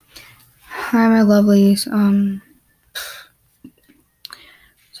Hi, my lovelies.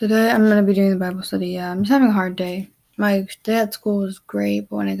 Today I'm gonna be doing the Bible study. Yeah, I'm just having a hard day. My day at school was great,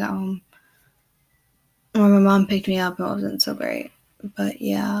 but when I got home, when my mom picked me up, it wasn't so great. But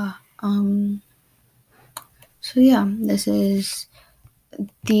yeah, this is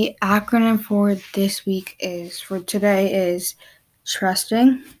the acronym for this week for today is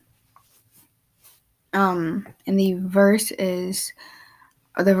trusting. And the verse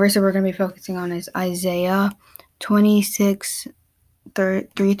that we're gonna be focusing on is Isaiah 26. 3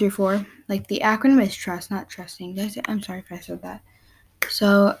 through 4. Like the acronym is trust, not trusting. I'm sorry if I said that.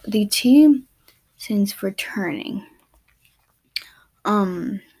 So the T stands for turning.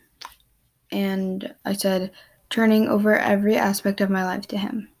 And I said turning over every aspect of my life to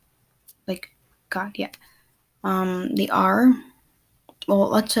Him, like God. Yeah. The R. Well,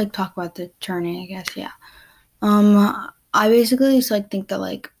 let's talk about the turning, I guess. Yeah. I basically just think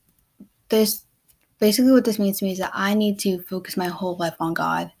that this. Basically, what this means to me is that I need to focus my whole life on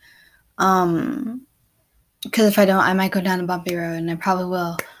God. Because if I don't, I might go down a bumpy road, and I probably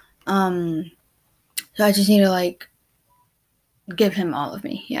will. So I just need to give Him all of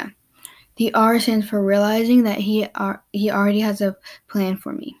me. Yeah. The R stands for realizing that He already has a plan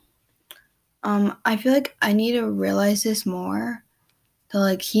for me. I feel like I need to realize this more.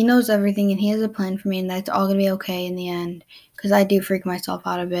 That He knows everything and He has a plan for me, and that's all gonna be okay in the end. Because I do freak myself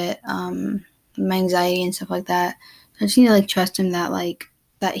out a bit, my anxiety and stuff like that. So I just need to trust Him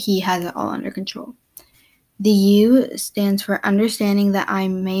that He has it all under control. The U stands for understanding that I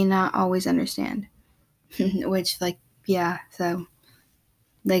may not always understand. Which yeah, so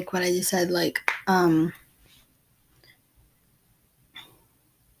what I just said,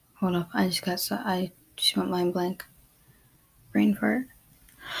 hold up, I just went mind blank. Brain fart.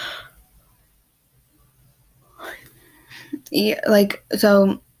 Yeah,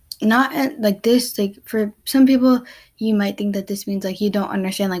 so not this, for some people you might think that this means you don't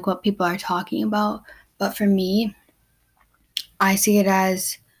understand what people are talking about, but for me, I see it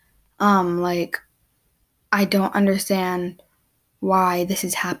as I don't understand why this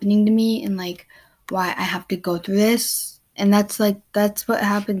is happening to me and why I have to go through this. And that's what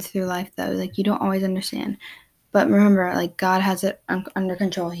happens through life though. You don't always understand. But remember, God has it under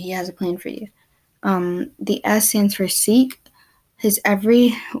control. He has a plan for you. The S stands for seek. I'm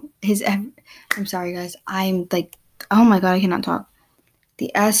sorry guys. I'm oh my God, I cannot talk. The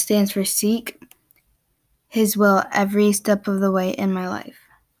S stands for seek His will every step of the way in my life.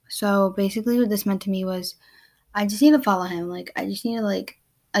 So basically what this meant to me was I just need to follow Him. I just need to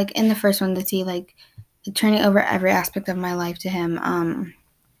in the first one, to see turning over every aspect of my life to Him.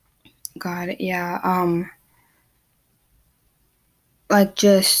 God, yeah.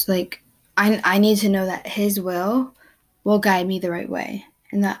 I need to know that His will guide me the right way,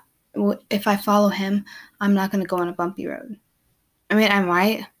 and that if I follow Him, I'm not going to go on a bumpy road. I mean, I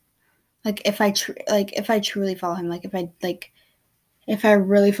might, if I truly follow Him, if I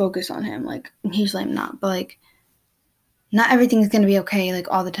really focus on Him, usually I'm not, but not everything's going to be okay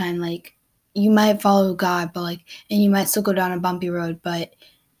all the time. You might follow God, but and you might still go down a bumpy road, but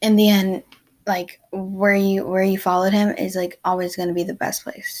in the end, where you followed Him is always going to be the best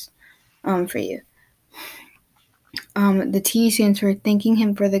place for you. The T stands for thanking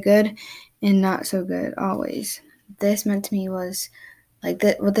Him for the good and not so good always. This meant to me was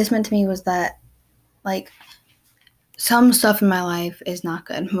what this meant to me was that some stuff in my life is not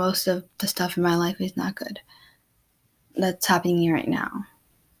good. Most of the stuff in my life is not good. That's happening right now.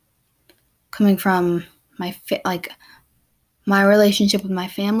 Coming from my relationship with my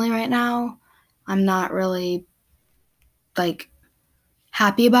family right now, I'm not really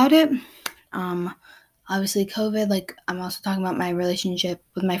happy about it. Obviously COVID, I'm also talking about my relationship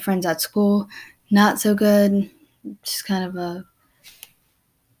with my friends at school, not so good. Just kind of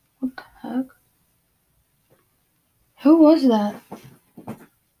what the heck? Who was that?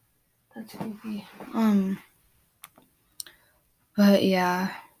 That's creepy. But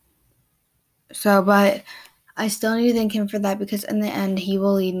yeah. But I still need to thank Him for that, because in the end He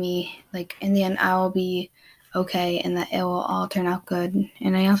will lead me. In the end I will be okay, and that it will all turn out good.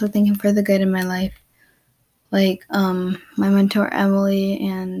 And I also thank Him for the good in my life. My mentor Emily,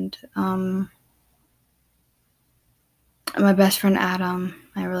 and my best friend Adam.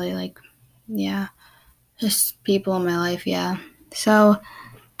 I really just people in my life, yeah. So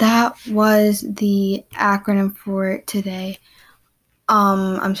that was the acronym for today.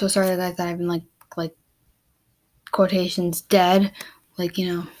 I'm so sorry guys that I've been quotations dead. I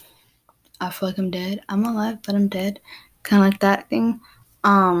feel like I'm dead. I'm alive, but I'm dead. Kind of that thing.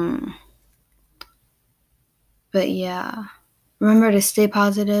 But yeah. remember to stay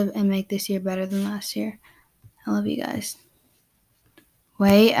positive and make this year better than last year. I love you guys.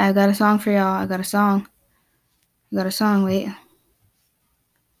 Wait, I got a song for y'all. I got a song. Wait.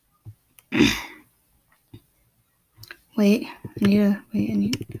 Wait,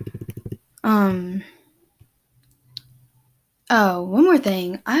 Oh, one more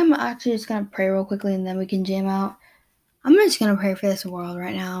thing. I'm actually just gonna pray real quickly and then we can jam out. I'm just gonna pray for this world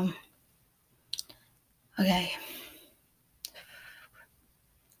right now. Okay.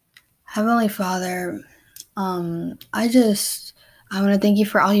 Heavenly Father, I want to thank you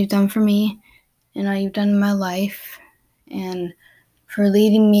for all you've done for me and all you've done in my life and for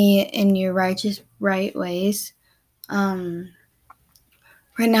leading me in your right ways. Right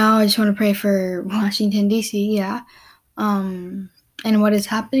now, I just want to pray for Washington, D.C., yeah. And what is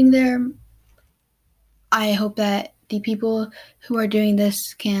happening there. I hope that the people who are doing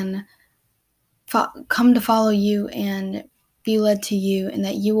this can come to follow you and be led to you, and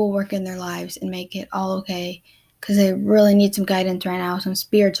that you will work in their lives and make it all okay, because they really need some guidance right now, some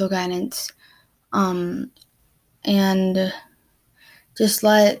spiritual guidance. And just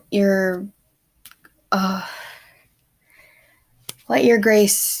let your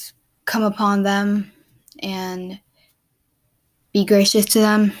grace come upon them and be gracious to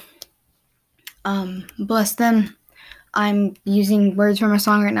them. Bless them. I'm using words from a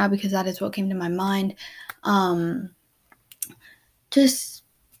song right now because that is what came to my mind. Bless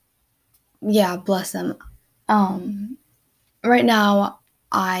them. Right now,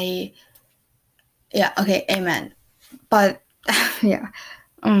 amen. But, yeah.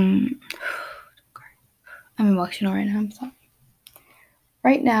 I'm emotional right now, I'm sorry.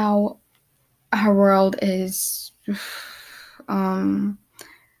 Right now, our world is,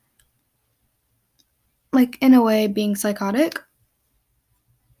 in a way, being psychotic.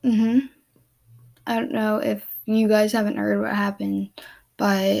 I don't know if you guys haven't heard what happened,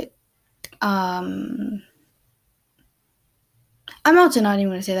 but, I'm also not even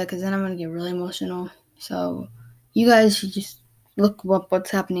going to say that because then I'm going to get really emotional. So you guys should just look up what's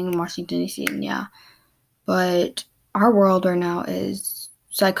happening in Washington, D.C. and yeah. But our world right now is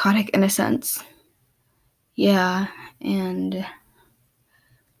psychotic in a sense. Yeah, and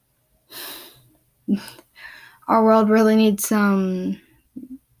our world really needs some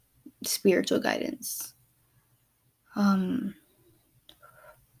spiritual guidance. I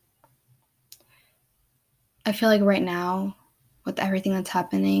feel like right now, with everything that's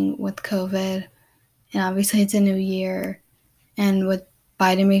happening with COVID, and obviously it's a new year, and with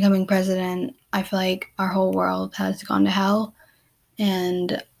Biden becoming president, I feel like our whole world has gone to hell.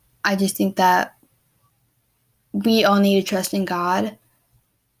 And I just think that we all need to trust in God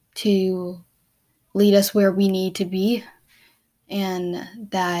to lead us where we need to be, and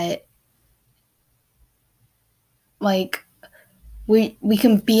that we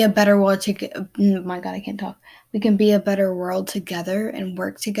can be a better world together. My God, I can't talk. We can be a better world together and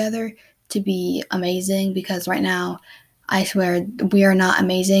work together to be amazing, because right now, I swear, we are not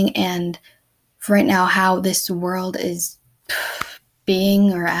amazing. And right now, how this world is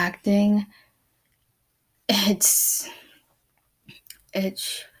being or acting, it's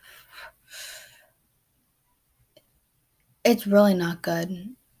really not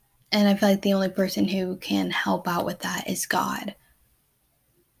good. And I feel like the only person who can help out with that is God.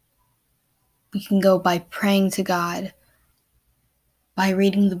 We can go by praying to God, by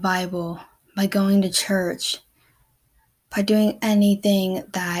reading the Bible, by going to church, by doing anything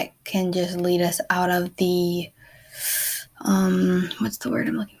that can just lead us out of the, what's the word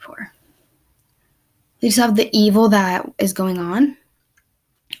I'm looking for? Lead us out of the evil that is going on.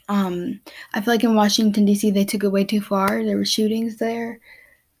 I feel like in Washington, D.C., they took it way too far. There were shootings there.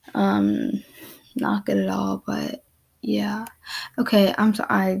 Not good at all, but yeah. Okay, I'm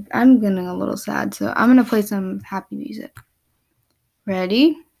sorry. I'm getting a little sad, so I'm going to play some happy music.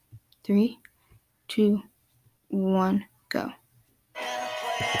 Ready? 3, 2, 1, go.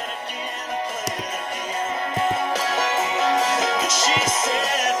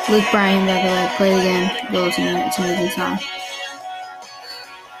 Luke Bryan, by the way, play it again. Go listen to it. It's an amazing song.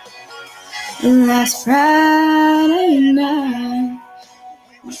 Last Friday night.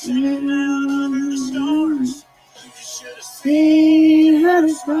 See her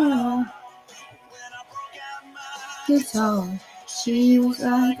fall. Guitar. She was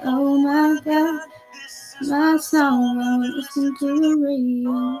like, oh my God, my song, I was listening to the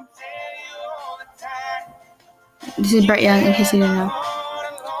radio. This is Brett Young, in case you didn't know.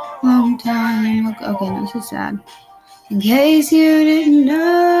 Long time ago. Okay, no, this is sad. In case you didn't know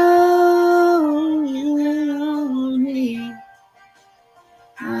me,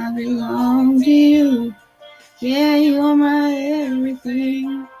 I belong to you. Yeah, you're my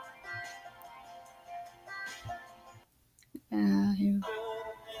everything. Here.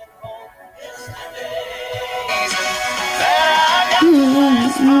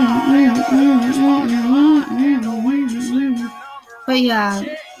 But yeah,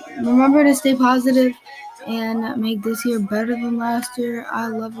 remember to stay positive and make this year better than last year. I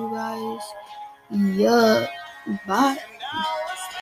love you guys. Yeah. Bye.